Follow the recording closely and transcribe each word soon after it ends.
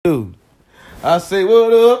I say,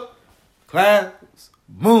 what up? Clouds,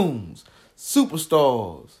 moons,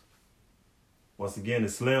 superstars. Once again,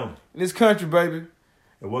 it's Slim. In this country, baby.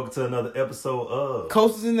 And welcome to another episode of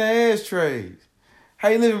Coasters in the ashtrays. How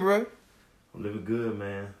you living, bro? I'm living good,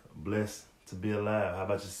 man. I'm blessed to be alive. How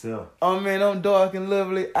about yourself? Oh, man, I'm dark and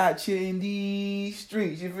lovely out here in these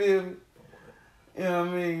streets. You feel me? You know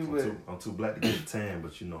what I mean? I'm too black to get a tan,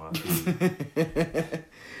 but you know I feel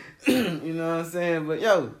you. You know what I'm saying? But,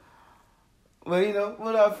 yo,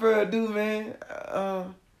 without further ado, man,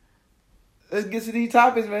 let's get to these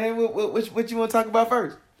topics, man. What you want to talk about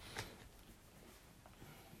first?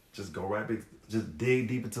 Just go right back. Just dig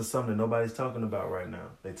deep into something that nobody's talking about right now.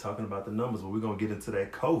 They talking about the numbers, but we're going to get into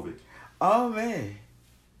that COVID. Oh, man.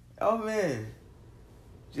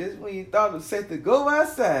 Just when you thought it was safe to go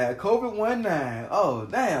outside, COVID-19. Oh,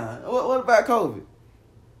 damn. What about COVID?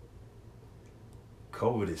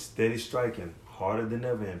 COVID is steady striking harder than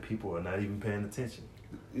ever, and people are not even paying attention.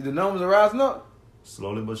 The numbers are rising up?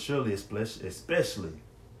 Slowly but surely, especially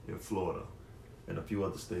in Florida and a few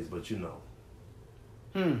other states. But you know,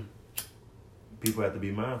 people have to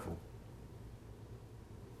be mindful.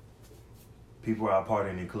 People are out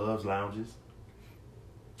partying in clubs, lounges,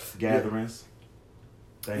 gatherings,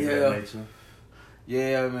 things of that nature.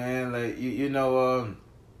 Yeah, man. Like you know,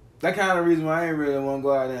 that kind of reason why I ain't really want to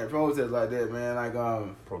go out there and protest like that, man. Like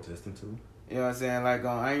protesting too. You know what I'm saying? Like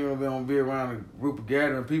I ain't really want to be around a group of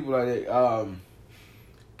gathering people like that.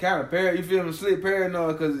 Kind of paranoid. You feel me? Slick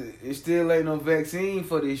paranoid because it still ain't no vaccine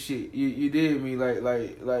for this shit. You did me like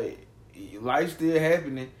life still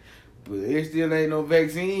happening, but it still ain't no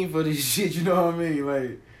vaccine for this shit. You know what I mean?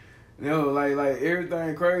 Like, you know, like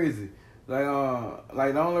everything crazy. Like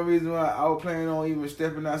the only reason why I was planning on even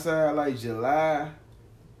stepping outside like July,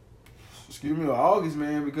 or August,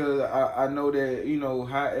 man, because I know that, you know,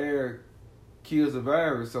 hot air kills the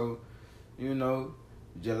virus. So, you know,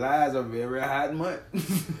 July is a very hot month.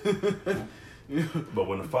 But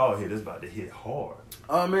when the fall hit, it's about to hit hard.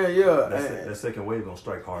 Oh, man, yeah. That second wave gonna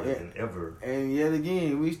strike harder than ever. And yet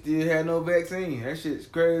again, we still had no vaccine. That shit's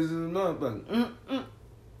crazy as a motherfucker.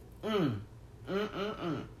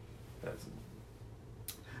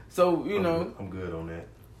 So, you know, I'm good on that.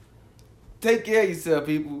 Take care of yourself,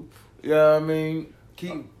 people. You know what I mean?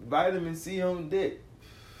 Keep vitamin C on deck.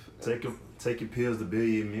 Take your pills to build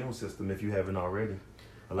your immune system if you haven't already.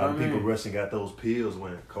 A lot of people rushing got those pills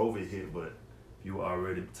when COVID hit, but you were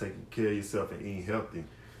already taking care of yourself and eating healthy.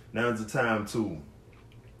 Now's the time to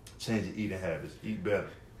change your eating habits. Eat better.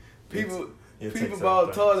 People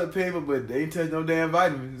bought toilet paper, but they ain't touch no damn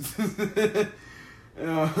vitamins.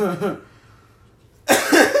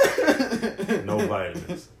 No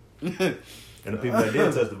vitamins. And the people that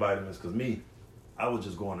did touch the vitamins, because I was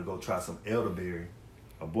just going to go try some elderberry.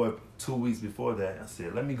 A boy, 2 weeks before that, I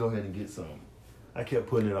said, let me go ahead and get some. I kept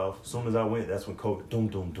putting it off. As soon as I went, that's when COVID,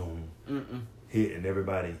 hit, and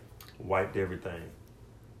everybody wiped everything.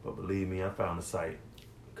 But believe me, I found a site,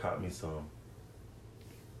 caught me some,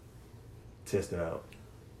 tested out.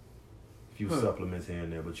 A few supplements here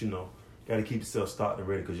and there, but you know, got to keep yourself stocked and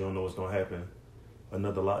ready because you don't know what's going to happen.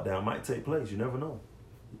 Another lockdown might take place. You never know.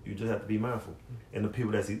 You just have to be mindful. And the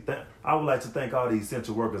people I would like to thank all the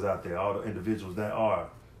essential workers out there, all the individuals that are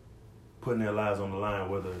putting their lives on the line,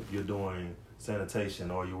 whether you're doing sanitation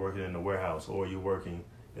or you're working in the warehouse or you're working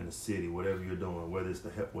in the city, whatever you're doing, whether it's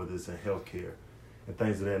in healthcare and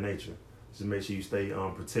things of that nature. Just make sure you stay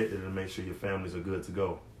protected and make sure your families are good to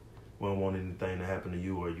go. We don't want anything to happen to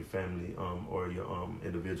you or your family or your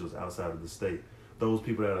individuals outside of the state. Those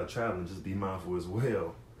people that are traveling, just be mindful as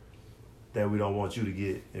well that we don't want you to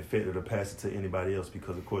get infected or pass it to anybody else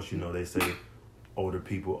because, of course, you know, they say older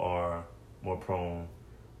people are more prone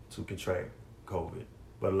to contract COVID.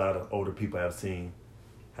 But a lot of older people I've seen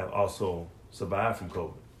have also survived from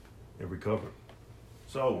COVID and recovered.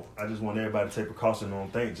 So I just want everybody to take precaution on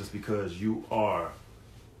things. Just because you are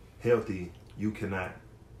healthy, you cannot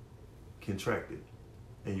contract it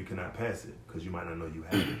and you cannot pass it because you might not know you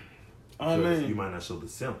have it. You might not show the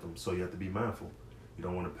symptoms, so you have to be mindful. You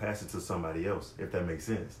don't want to pass it to somebody else, if that makes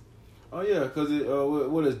sense. Oh yeah, because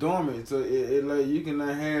it's dormant, so it like you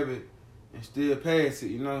cannot have it and still pass it,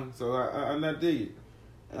 you know. So I not dig it.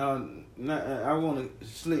 I want to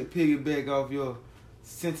slick piggyback off your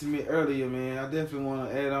sentiment earlier, man. I definitely want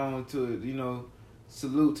to add on to it, you know.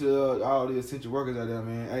 Salute to all the essential workers out there,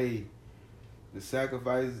 man. Hey, the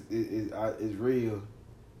sacrifice is real,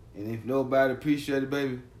 and if nobody appreciate it,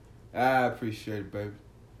 baby, I appreciate it, baby.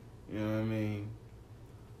 You know what I mean?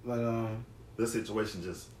 But this situation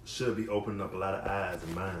just should be opening up a lot of eyes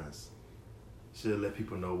and minds. Should let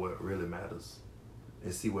people know what really matters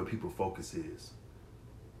and see where people's focus is.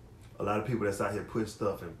 a lot of people that's out here putting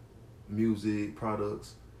stuff in music,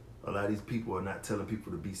 products, a lot of these people are not telling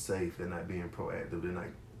people to be safe. They're not being proactive. They're not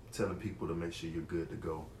telling people to make sure you're good to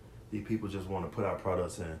go. These people just want to put our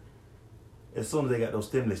products in. As soon as they got those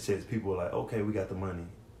stimulus checks, people are like, okay, we got the money.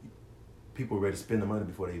 People were ready to spend the money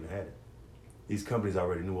before they even had it. These companies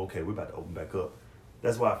already knew, okay, we're about to open back up.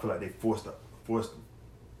 That's why I feel like they forced to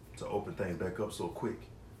open things back up so quick.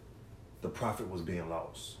 The profit was being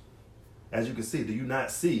lost. As you can see, do you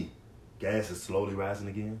not see gas is slowly rising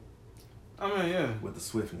again? I mean, yeah. With the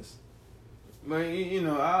swiftness. But, you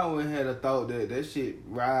know, I always had a thought that shit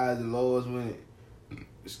rise and lowers when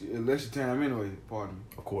election time anyway, pardon me.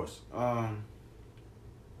 Of course.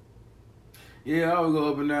 Yeah, I always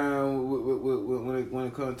go up and down when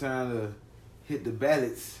it comes time to hit the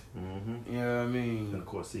ballots. Mm-hmm. You know what I mean? And of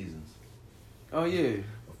course, seasons. Oh, yeah.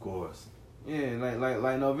 Of course. Yeah,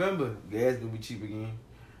 like November, gas gonna be cheap again.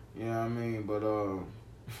 You know what I mean? But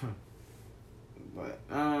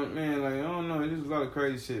man, like I don't know, there's a lot of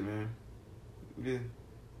crazy shit, man.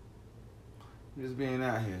 Just being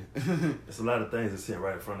out here. It's a lot of things that's sitting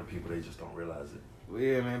right in front of people. They just don't realize it. Well,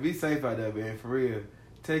 yeah, man, be safe out there, man. For real,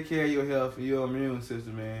 take care of your health and your immune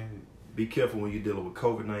system, man. Be careful when you're dealing with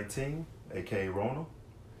COVID-19, aka Rona.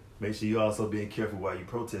 Make sure you're also being careful while you're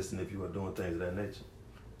protesting if you are doing things of that nature.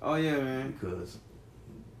 Oh yeah, man. Because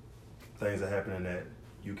things are happening that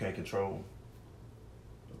you can't control.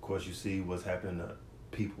 Of course, you see what's happening to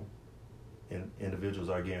people, and individuals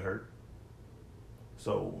are getting hurt.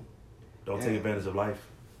 So, don't take advantage of life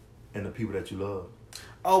and the people that you love.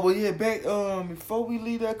 Oh, but yeah, back before we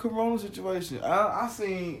leave that Corona situation, I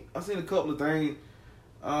seen a couple of things.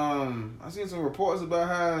 I seen some reports about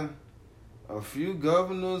how a few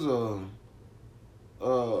governors are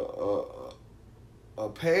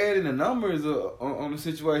padding the numbers on the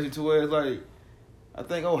situation to where it's like, I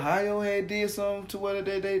think Ohio had did something to where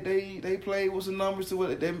they played with some numbers to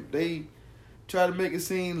where they try to make it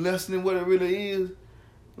seem less than what it really is.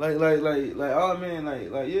 Like oh man,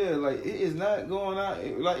 yeah, like it is not going out.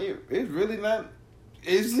 It's really not.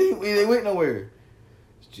 It went nowhere.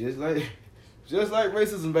 It's just like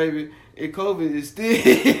racism, baby. And COVID is still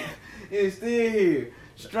here,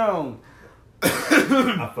 strong.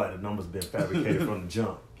 I feel like the numbers been fabricated from the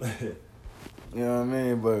jump. You know what I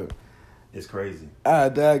mean? But it's crazy. I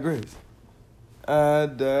digress. I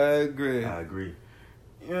agree.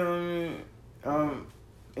 You know what I mean?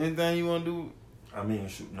 Anything you want to do? I mean,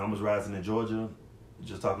 numbers rising in Georgia.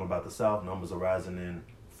 Just talking about the South, numbers are rising in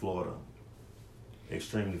Florida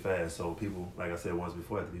extremely fast. So people, like I said once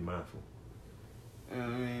before, have to be mindful. You know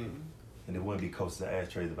what I mean? And it wouldn't be coasters and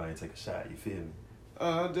ashtrays if I didn't take a shot. You feel me?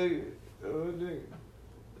 I dig it. Yeah.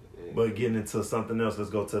 But getting into something else, let's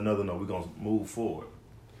go to another note. We're gonna move forward.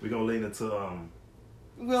 We're gonna lean into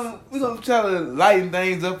We're gonna try to lighten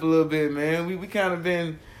things up a little bit, man. We kind of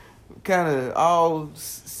been all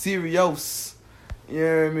serious. You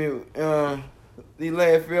know what I mean? The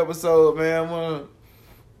last few episodes, man, I wanna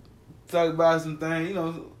talk about some things,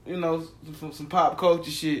 you know, some pop culture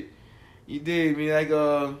shit. You dig me? Like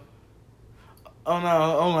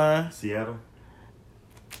online. Seattle.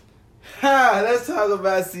 Let's talk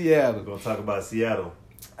about Seattle. We're gonna talk about Seattle.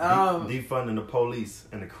 Defunding the police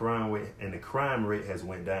and the crime rate has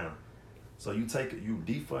went down. So you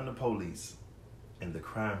defund the police and the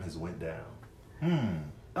crime has went down.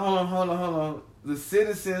 Hold on. The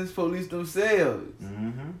citizens police themselves.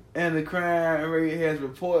 Mm-hmm. And the crime rate has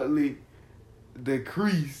reportedly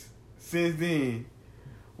decreased since then.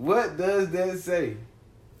 What does that say?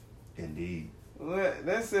 Indeed.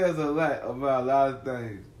 That says a lot about a lot of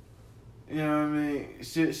things. You know what I mean?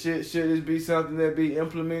 Should this be something that be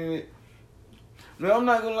implemented? No, I'm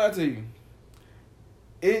not gonna lie to you.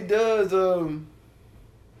 It does. I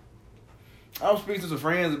was speaking to some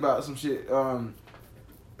friends about some shit.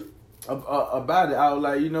 About it, I was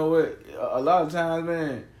like, you know what? A lot of times,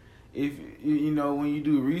 man, if you know when you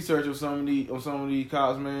do research on some of these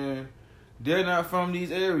cops, man, they're not from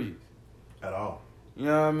these areas at all. You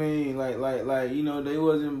know what I mean? Like you know, they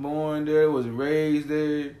wasn't born there, wasn't raised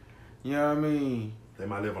there. You know what I mean? They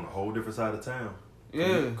might live on a whole different side of town.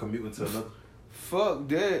 Yeah, commuting to another. Fuck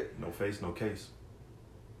that. No face, no case.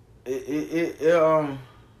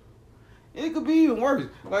 It could be even worse.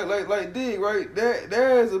 Like dig, right?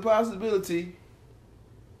 There is a possibility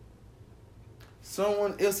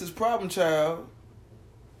someone else's problem child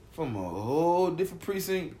from a whole different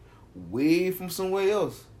precinct, way from somewhere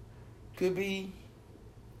else, could be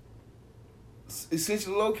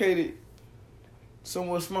essentially located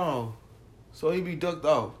somewhere small. So he be ducked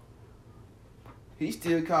off. He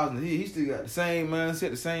still causing he still got the same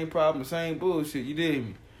mindset, the same problem, the same bullshit. You dig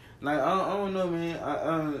me? Like I don't know,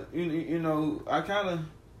 man. You know, I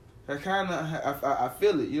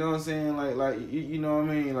feel it. You know what I'm saying? Like you know what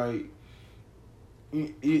I mean? Like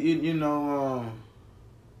you know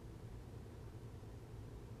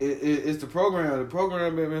it's the program. The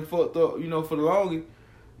program been fucked up. You know, for the longest.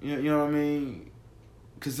 You know what I mean?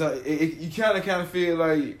 Cause you kind of feel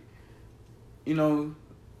like, you know,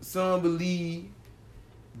 some believe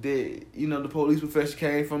that, you know, the police profession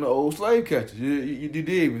came from the old slave catchers. You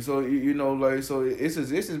dig me? So you know, like, so this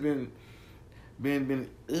has been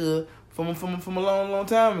from a long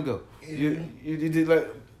time ago. You did like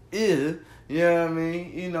you know what I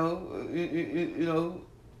mean? You know,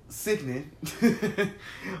 sickening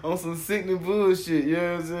on some sickening bullshit. You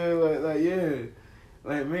know what I'm saying? Like yeah,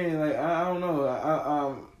 like man, like I don't know.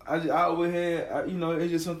 I over here, you know,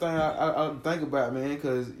 it's just something I think about, man,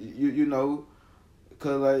 cause you know,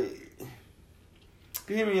 cause like,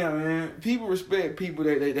 hear me out, man. People respect people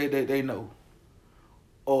they know,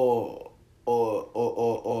 or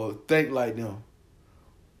think like them,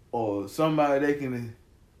 or somebody they can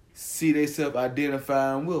see themselves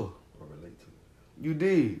identifying with. Or relate to. You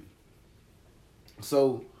did.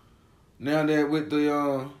 So now that with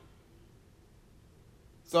the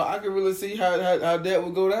so I can really see how that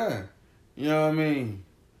would go down. You know what I mean?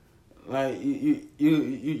 Like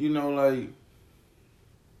you know, like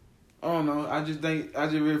I don't know. I just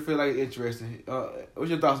really feel like it's interesting. What's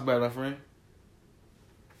your thoughts about it, my friend?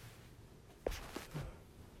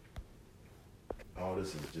 All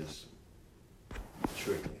this is just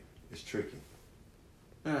tricky. It's tricky.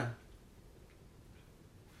 Yeah.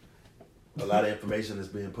 A lot of information is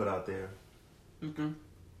being put out there. Okay.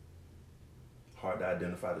 Hard to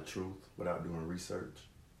identify the truth without doing research.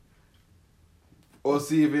 Or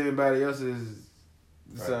see if anybody else is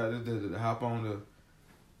decided to hop on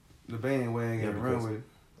the bandwagon and run with it.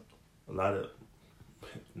 A lot of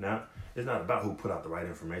now, it's not about who put out the right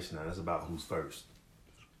information. Now, it's about who's first.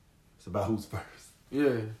 It's about who's first.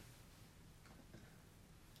 Yeah.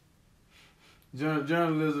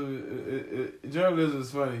 Journalism is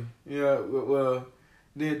funny. Yeah, well,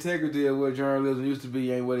 the integrity of what journalism used to be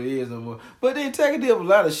ain't what it is no more. But the integrity of a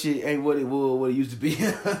lot of shit ain't what it was, what it used to be.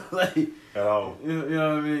 Like at all. You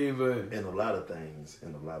know what I mean? But in a lot of things.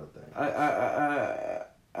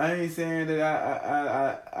 I ain't saying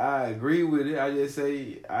that I agree with it. I just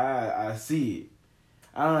say I see it.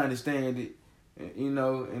 I understand it. You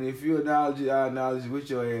know, and if you acknowledge it, I acknowledge it with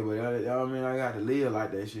your head. But I mean, I got to live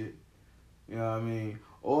like that shit. You know what I mean?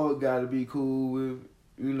 Or got to be cool with,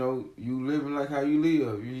 you know, you living like how you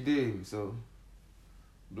live. You dig? So,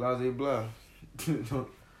 blah, blah, blah.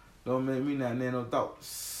 Don't make me not nano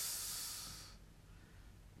thoughts.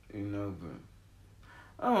 You know,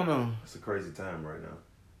 but I don't know. It's a crazy time right now.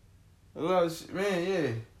 A lot of shit, man,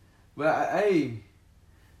 yeah. But hey,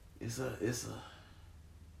 it's an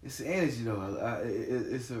energy though.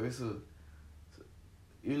 It's a,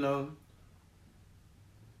 you know.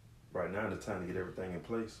 Right now, the time to get everything in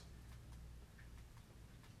place.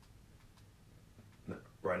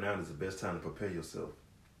 Right now is the best time to prepare yourself.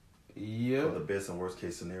 Yeah. For the best and worst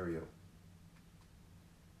case scenario.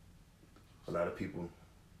 A lot of people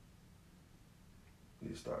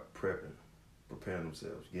need to start preparing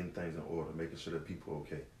themselves, getting things in order, making sure that people are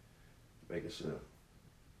okay, making sure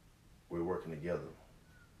we're working together,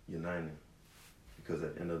 uniting, because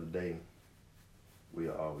at the end of the day, we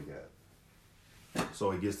are all we got.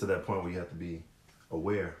 So it gets to that point where you have to be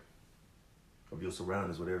aware of your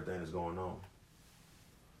surroundings with everything that's going on.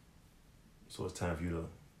 So it's time for you to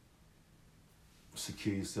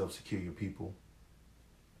secure yourself, secure your people,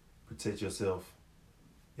 protect yourself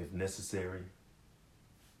if necessary,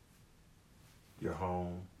 your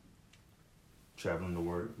home, traveling to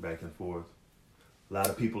work, back and forth. A lot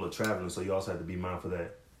of people are traveling, so you also have to be mindful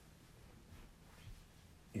that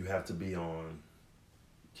you have to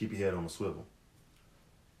keep your head on a swivel.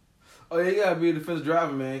 Oh, yeah, you gotta be a defensive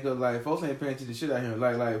driver, man, because, like, folks ain't paying attention to shit out here.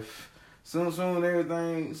 Like, soon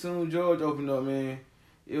George opened up, man,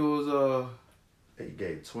 it was, They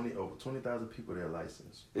gave over 20,000 people their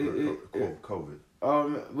license for COVID.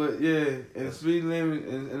 But, yeah, and the speed limit,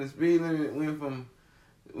 went from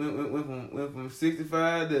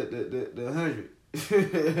 65 to 100.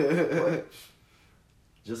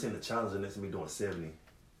 Just in the Challenger next to me doing 70,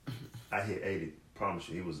 I hit 80. Promise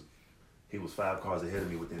you, he was 5 cars ahead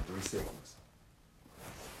of me within 3 seconds.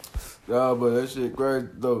 Yeah, but that shit crazy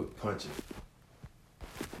though. Punching.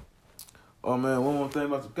 Oh man, one more thing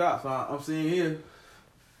about the cops. I'm seeing here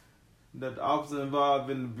that the officer involved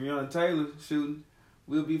in the Breonna Taylor shooting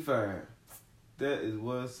will be fired. That is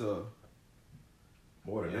what's up.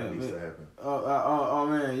 More than that needs to happen. Oh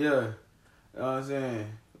man, yeah. You know what I'm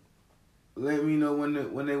saying? let me know when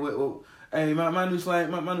they went. Hey, my new slang,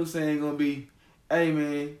 my new saying gonna be, hey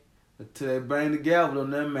man, till they bang the gavel, don't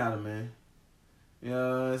nothing matter, man. You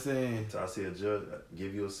know what I'm saying? So I see a judge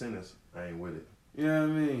give you a sentence, I ain't with it. You know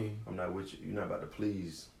what I mean? I'm not with you. You're not about to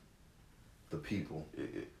please the people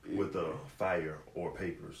with a fire or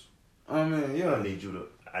papers. Oh man, yeah. I need you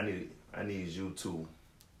to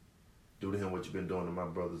do to him what you've been doing to my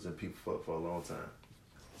brothers and people for a long time.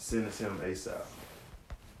 Sentence him ASAP.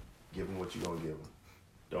 Give him what you gonna give him.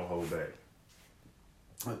 Don't hold back.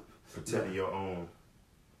 Protecting your own.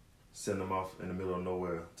 Send them off in the middle of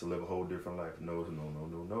nowhere to live a whole different life. No.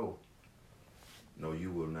 No,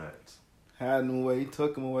 you will not. Hide him away,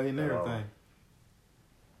 tuck him away, and At all. everything.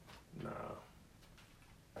 Nah.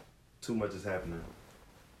 Too much is happening.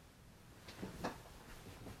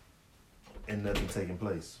 And nothing taking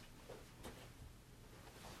place.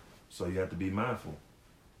 So you have to be mindful.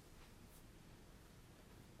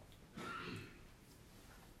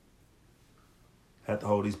 Have to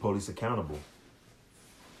hold these police accountable.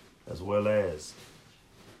 As well as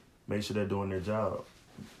make sure they're doing their job.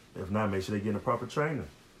 If not, make sure they're getting the proper training.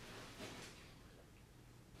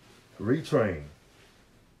 Retrain.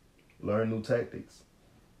 Learn new tactics.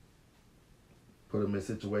 Put them in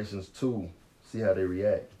situations to see how they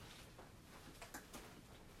react.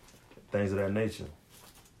 Things of that nature.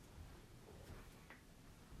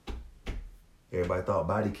 Everybody thought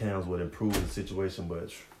body cams would improve the situation,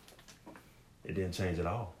 but it didn't change at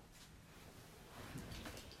all.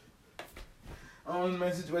 Only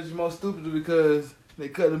make situations more stupid because they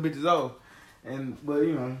cut them bitches off. But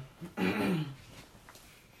you know,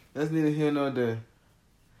 that's neither here nor there.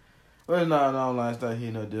 Well, no, I don't like that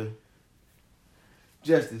here nor there.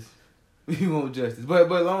 Justice. We want justice. But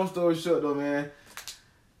long story short though, man.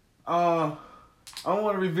 I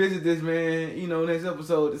want to revisit this, man, you know, next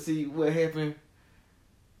episode to see what happened.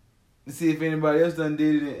 To see if anybody else done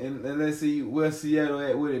did it, and let's see where Seattle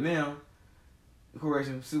at with it now.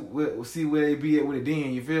 Correction, see where they be at with it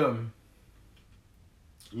then, you feel me?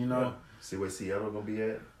 You know? Yeah. See where Seattle gonna be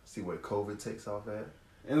at. See where COVID takes off at.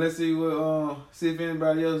 And let's see what see if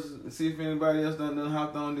anybody else done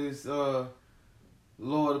hopped on this law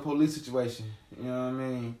of the police situation. You know what I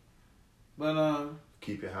mean? But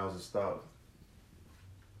keep your houses stocked.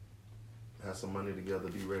 Have some money together,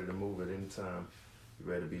 be ready to move at any time. Be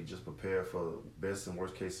ready to be just prepared for best and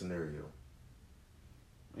worst case scenario.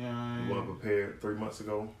 yeah, You weren't prepared 3 months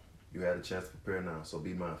ago, you had a chance to prepare now, so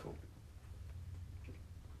be mindful.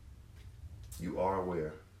 You are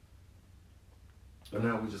aware. But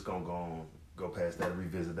now we're just gonna go past that,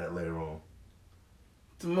 revisit that later on.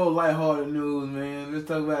 some more lighthearted news, man. Let's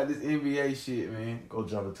talk about this NBA shit, man. Go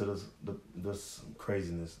jump into this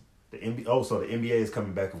craziness. The NBA is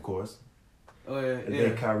coming back, of course. Oh yeah, And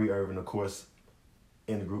then Kyrie Irving, of course,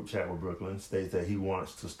 in the group chat with Brooklyn, states that he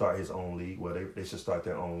wants to start his own league. Well, they should start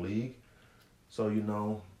their own league. So, you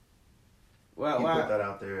know, he put that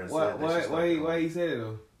out there and said they should start why he said it,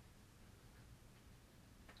 though?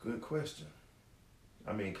 Good question.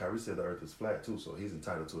 I mean, Kyrie said the earth is flat, too, so he's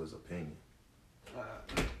entitled to his opinion.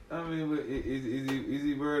 I mean, but is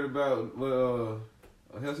he worried about a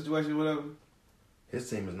health situation or whatever? His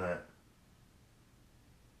team is not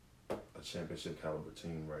a championship caliber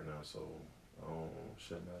team right now, so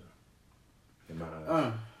shouldn't matter in my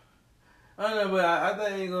eyes. I don't know, but I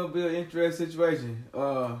think it's gonna be an interesting situation.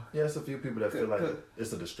 Yeah, it's a few people that feel like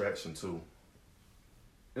it's a distraction too.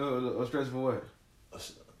 A stretch for what?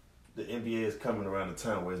 The NBA is coming around the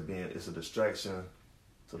time where it's a distraction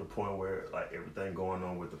to the point where like everything going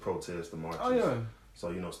on with the protests, the marches. Oh yeah.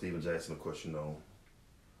 So you know, Steven Jackson, of course, you know,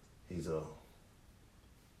 he's a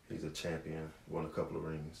champion, won a couple of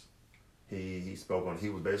rings. He spoke on. He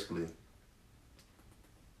was basically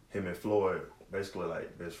him and Floyd, basically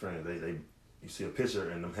like best friends. They you see a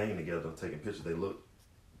picture and them hanging together, taking pictures. They look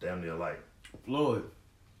damn near alike. Floyd.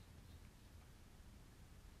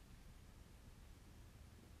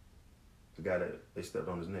 The guy that they stepped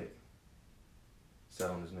on his neck, sat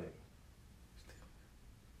on his neck.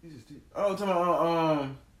 Oh, talking about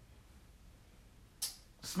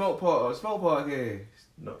Smoke Podcast.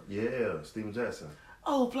 No, yeah, Steven Jackson.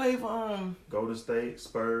 Oh, play for Golden State,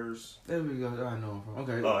 Spurs. There we go. I know him from.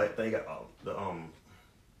 Okay. Oh, they got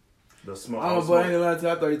the small. Oh, but I ain't gonna lie to you.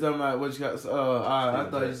 I thought you talking about what you got. I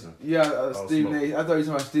thought Jackson. Stephen A. I thought you talking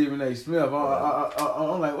about Stephen A. Smith.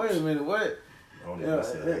 I'm like, wait a minute, what? I don't even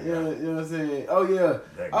say that. You know what I'm saying? Oh yeah.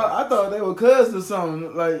 That guy. I thought they were cousins or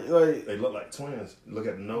something. Like. They look like twins. Look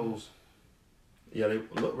at the nose. Yeah, they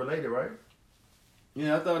look related, right?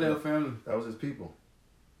 Yeah, I thought they were family. That was his people.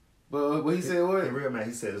 But he said what? In real man,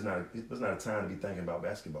 he said it's not a time to be thinking about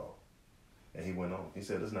basketball. And he went on. He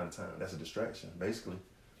said, "It's not a time. That's a distraction." Basically,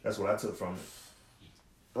 that's what I took from it.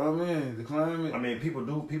 Oh man, the climate. I mean, people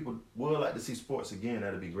would like to see sports again.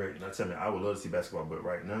 That'd be great. And I would love to see basketball, but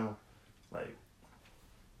right now, like,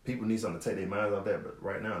 people need something to take their minds off that. But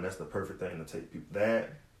right now, that's the perfect thing to take people.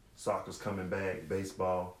 That, soccer's coming back,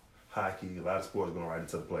 baseball, hockey, a lot of sports going right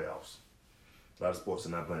into the playoffs. A lot of sports are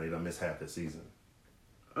not playing. They done miss half the season.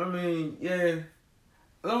 I mean, yeah.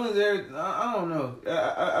 As long as I don't know.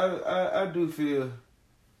 I do feel,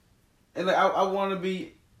 and like I want to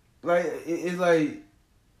be, like it's like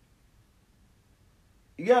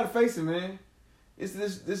you gotta face it, man. This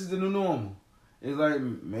is the new normal. It's like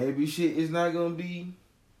maybe shit is not gonna be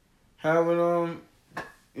having you know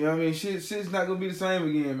what I mean. Shit's not gonna be the same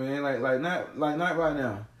again, man. Like not right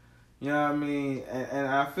now. You know what I mean? And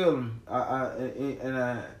I feel them.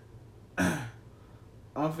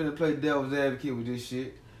 I'm finna play devil's advocate with this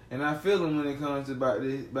shit. And I feel them when it comes to about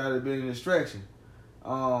it being a distraction.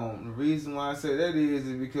 The reason why I say that is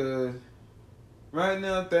because right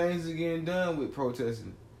now things are getting done with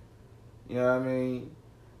protesting. You know what I mean?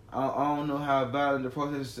 I don't know how violent the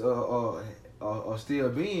protests are still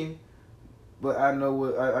being, but I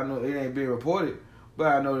know I know it ain't being reported, but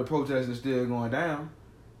I know the protests are still going down.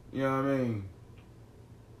 You know what I mean?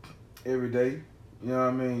 Every day. You know what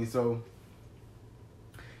I mean? So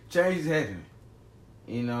change is happening.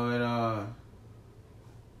 You know, and I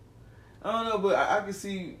don't know, but I can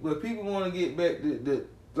see where people want to get back to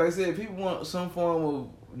like I said, people want some form of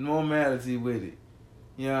normality with it.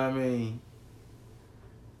 You know what I mean?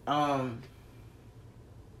 I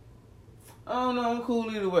don't know, I'm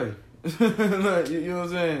cool either way. Like, you know what I'm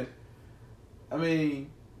saying? I mean,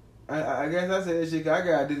 I guess I said that shit because I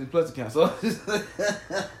got a Disney Plus account, so you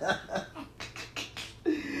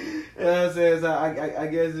know what I'm saying? So I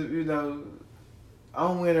guess, you know,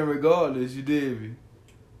 I'm winning regardless, you did me.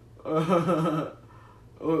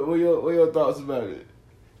 What your thoughts about it?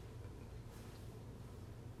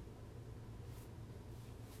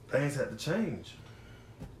 Things had to change.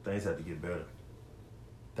 Things had to get better.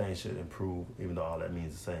 Things should improve, even though all that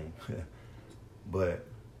means the same. But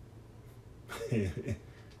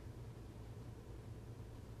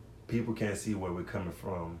people can't see where we're coming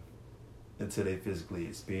from until they physically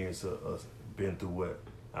experience us, been through what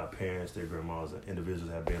our parents, their grandmas, and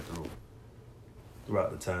individuals have been through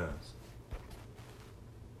throughout the times.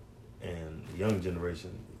 And the young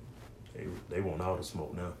generation, they want all the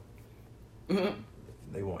smoke now. Mm-hmm.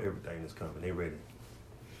 They want everything that's coming. They ready.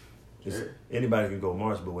 Anybody can go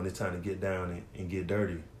march, but when it's time to get down and get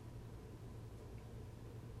dirty,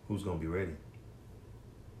 who's gonna be ready?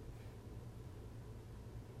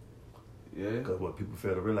 Yeah. Because what people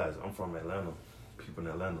fail to realize, I'm from Atlanta. People in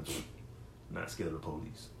Atlanta not scared of the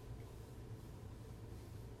police.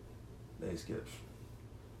 They scared.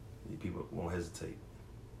 People won't hesitate.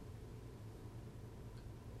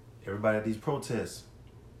 Everybody at these protests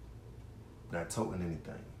not toting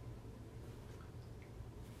anything.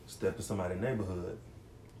 Step in somebody's neighborhood,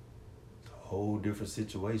 it's a whole different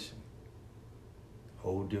situation,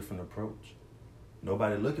 whole different approach.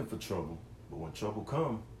 Nobody looking for trouble, but when trouble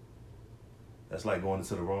come, that's like going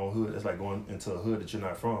into the wrong hood. That's like going into a hood that you're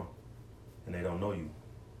not from, and they don't know you.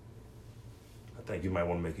 I think you might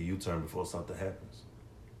want to make a U-turn before something happens.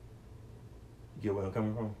 You get where I'm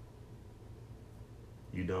coming from?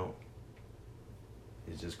 You don't.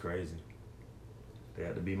 It's just crazy. They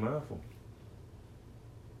have to be mindful.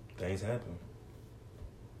 Things happen.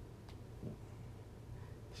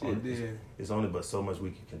 It's only but so much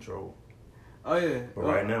we can control. Oh yeah. But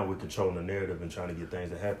right now we're controlling the narrative and trying to get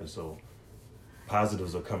things to happen. So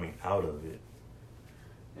positives are coming out of it.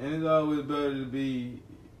 And it's always better to be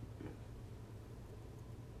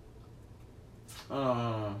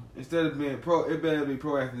instead of being it better be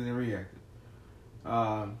proactive than reactive.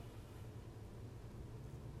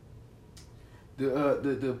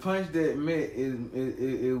 The punch that met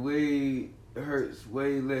is way hurts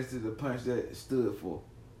way less than the punch that stood for.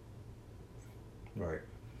 Right.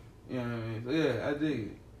 You know what I mean? So yeah, I dig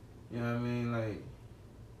it. You know what I mean? Like,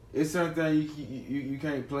 it's certain things you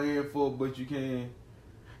can't plan for, but you can.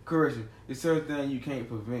 Correction. It's certain things you can't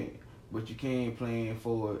prevent, but you can plan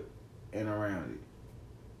for it and around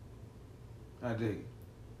it. I dig it.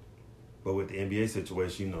 But with the NBA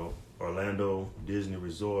situation, you know, Orlando, Disney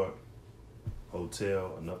Resort,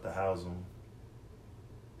 hotel, enough to house them,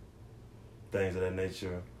 things of that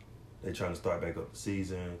nature. They trying to start back up the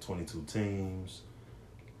season, 22 teams.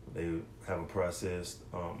 They have a process,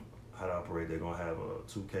 how to operate. They're going to have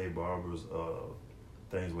 2K barbers,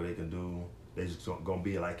 things where they can do. They just going to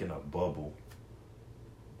be like in a bubble.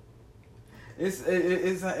 It's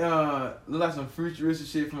look like some futuristic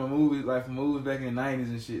shit from a movie, like from movies back in the 90s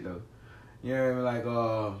and shit though. You know what I mean? Like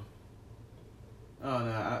I don't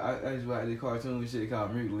know. I just watched the cartoon shit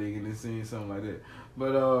called Mutant League and then seen something like that.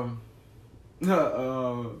 But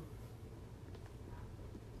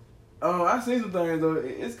I seen some things though.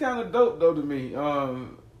 It's kind of dope though to me.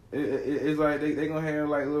 It's like they gonna have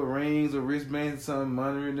like little rings or wristbands, something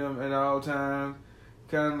monitoring them at all times.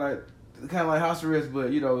 Kind of like house arrest,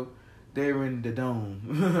 but you know they're in the dome,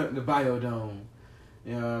 the biodome.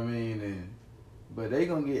 You know what I mean? But they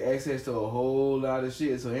gonna get access to a whole lot of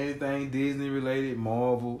shit. So anything Disney related,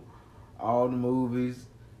 Marvel, all the movies,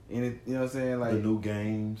 you know what I'm saying? Like the new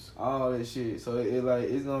games, all that shit. So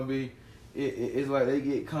it's gonna be, it's like they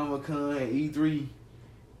get Comic-Con and E3,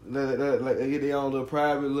 like they get their own little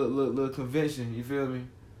private little convention. You feel me?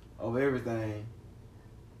 Of everything.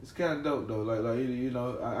 It's kind of dope though. Like you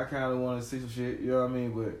know, I kind of want to see some shit. You know what I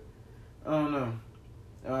mean? But I don't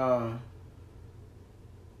know.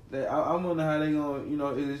 I wonder how they gonna, you know,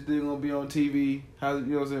 is they gonna be on TV? How, you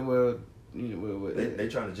know what I'm saying? Well, you know, they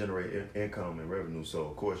trying to generate income and revenue, so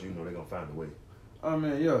of course you know they're gonna find a way. Oh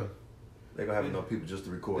man, yeah. They gonna have enough people just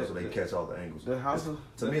to record so they catch all the angles.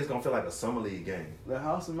 To me, it's gonna feel like a summer league game. The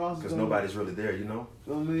House of Mouse because nobody's really there, you know.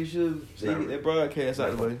 Gonna make sure they get that broadcast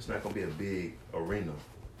out the way. It's not gonna be a big arena.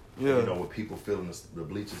 Yeah. You know, with people filling the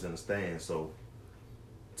bleachers in the stands. So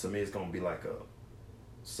to me, it's gonna be like a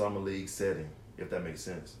summer league setting, if that makes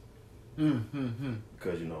sense.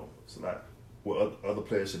 Because you know, it's like other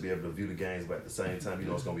players should be able to view the games, but at the same time, you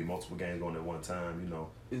know, it's gonna be multiple games going at one time. You know,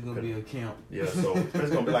 it's gonna be a camp. Yeah, so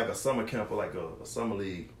it's gonna be like a summer camp or like a summer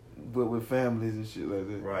league, but with families and shit like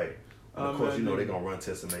that. Right. And of course, you know, they're gonna run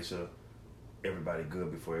tests and make sure everybody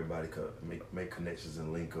good before everybody could make connections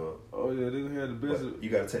and link up. Oh yeah, they gonna have the business. But you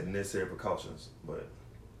gotta take the necessary precautions. But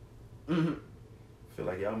I feel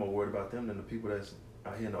like y'all more worried about them than the people that's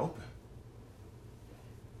out here in the open.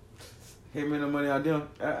 Hey man, the money out them.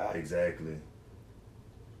 Exactly.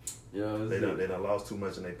 Yeah, they done lost too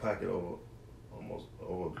much in their pocket, almost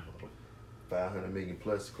over 500 million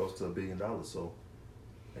plus, close to $1 billion. So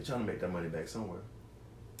they trying to make that money back somewhere,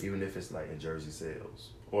 even if it's like in jersey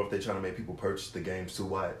sales, or if they trying to make people purchase the games to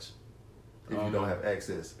watch. If you don't have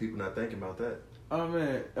access, people not thinking about that. Oh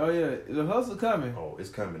man, oh yeah, the hustle coming. Oh, it's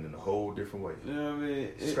coming in a whole different way. You know what I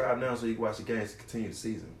mean? Subscribe now so you can watch the games to continue the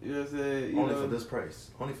season. You know what I'm saying? Only for this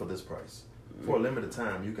price. Only for this price. For a limited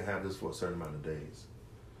time, you can have this for a certain amount of days.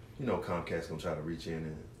 You know Comcast gonna try to reach in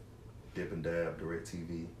and dip and dab,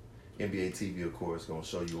 DirecTV. NBA TV, of course, gonna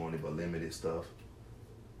show you only but limited stuff.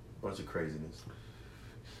 Bunch of craziness.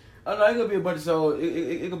 Oh no, it could be a bunch of shows.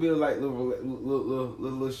 It could be like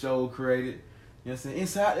little show created. You know what I'm saying?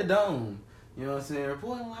 Inside the Dome. You know what I'm saying?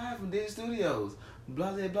 Reporting live from Disney Studios.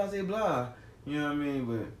 Blah, blah, blah, blah. You know what I mean?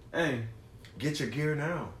 But, hey. Get your gear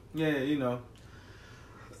now. Yeah, you know.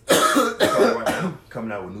 Right now,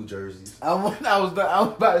 coming out with new jerseys. I was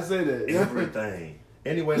about to say that. Everything.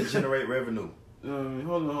 Any way to generate revenue.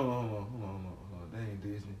 Hold on. That ain't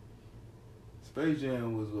Disney. Space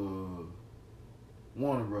Jam was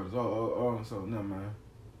Warner Brothers. So never mind.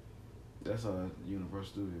 That's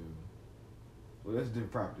Universal Studios. Well, that's a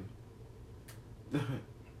different property.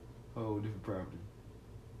 Whole different property.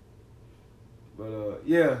 But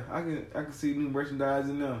yeah, I can see new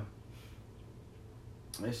merchandising now.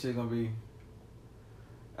 That shit gonna be.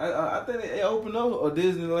 I think they opened up a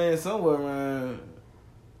Disneyland somewhere, man.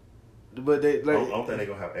 But they like. I don't think they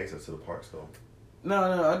gonna have access to the parks though.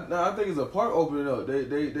 No, I think it's a park opening up.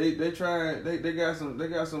 They try. They got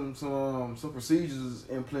some procedures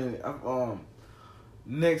implemented.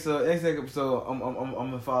 Next episode, I'm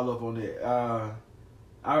gonna follow up on that.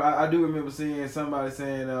 I do remember seeing somebody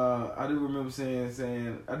saying. I do remember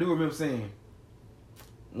seeing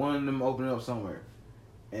one of them opening up somewhere,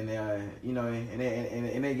 and you know,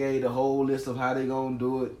 and they gave the whole list of how they gonna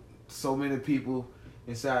do it. So many people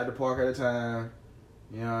inside the park at a time.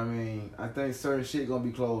 You know what I mean? I think certain shit gonna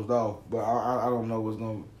be closed off, but I don't know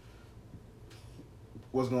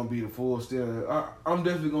what's gonna be the full still. I'm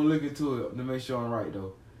definitely gonna look into it to make sure I'm right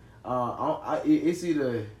though. It's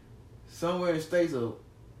either somewhere in states or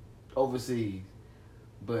overseas,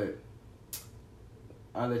 but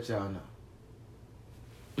I'll let y'all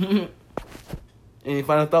know. Any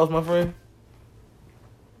final thoughts, my friend?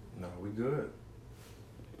 No, we good.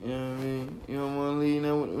 You know what I mean? You don't want to leave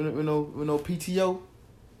now with no PTO?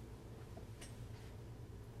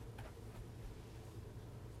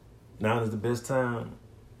 Now is the best time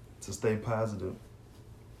to stay positive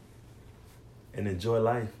and enjoy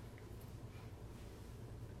life.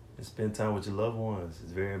 And spend time with your loved ones.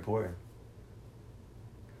 It's very important.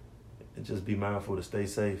 And just be mindful to stay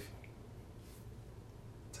safe.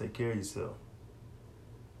 Take care of yourself.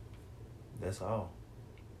 That's all.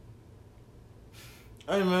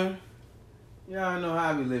 Hey, man. Y'all know how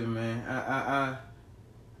I be living, man. I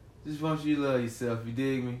just want you to love yourself. You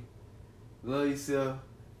dig me? Love yourself.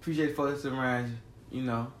 Appreciate the folks around you, you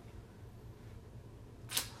know.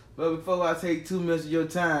 But before I take 2 minutes of your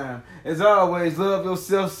time, as always, love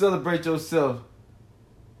yourself, celebrate yourself.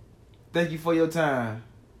 Thank you for your time.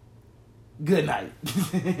 Good night.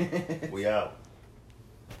 We out.